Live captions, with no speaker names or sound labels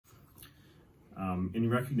In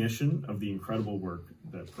recognition of the incredible work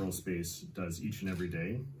that Pearl Space does each and every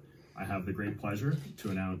day, I have the great pleasure to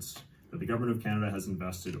announce that the Government of Canada has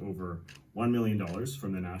invested over $1 million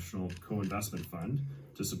from the National Co-Investment Fund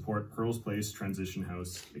to support Pearl Place Transition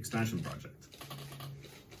House expansion project.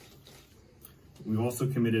 We've also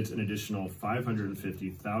committed an additional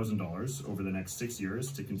 $550,000 over the next 6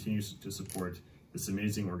 years to continue to support this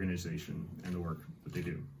amazing organization and the work that they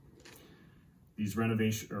do. These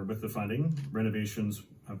with the funding, renovations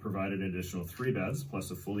have provided an additional 3 beds plus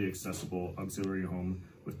a fully accessible auxiliary home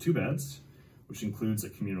with 2 beds, which includes a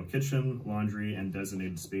communal kitchen, laundry, and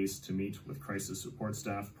designated space to meet with crisis support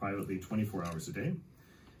staff privately 24 hours a day.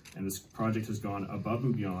 And this project has gone above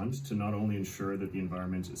and beyond to not only ensure that the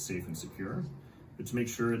environment is safe and secure, but to make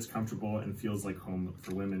sure it's comfortable and feels like home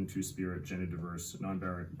for women, two-spirit, gender diverse,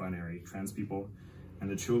 non-binary, trans people, and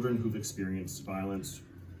the children who've experienced violence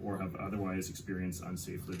or have otherwise experienced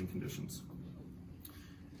unsafe living conditions.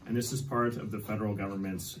 And this is part of the federal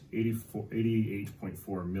government's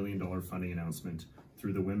 $88.4 million funding announcement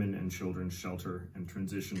through the Women and Children's Shelter and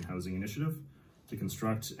Transition Housing Initiative to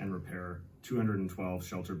construct and repair 212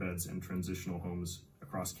 shelter beds and transitional homes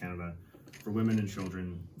across Canada for women and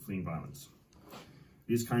children fleeing violence.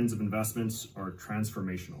 These kinds of investments are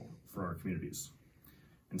transformational for our communities.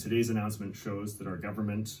 And today's announcement shows that our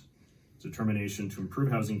government's determination to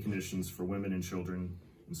improve housing conditions for women and children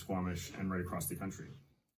in Squamish and right across the country.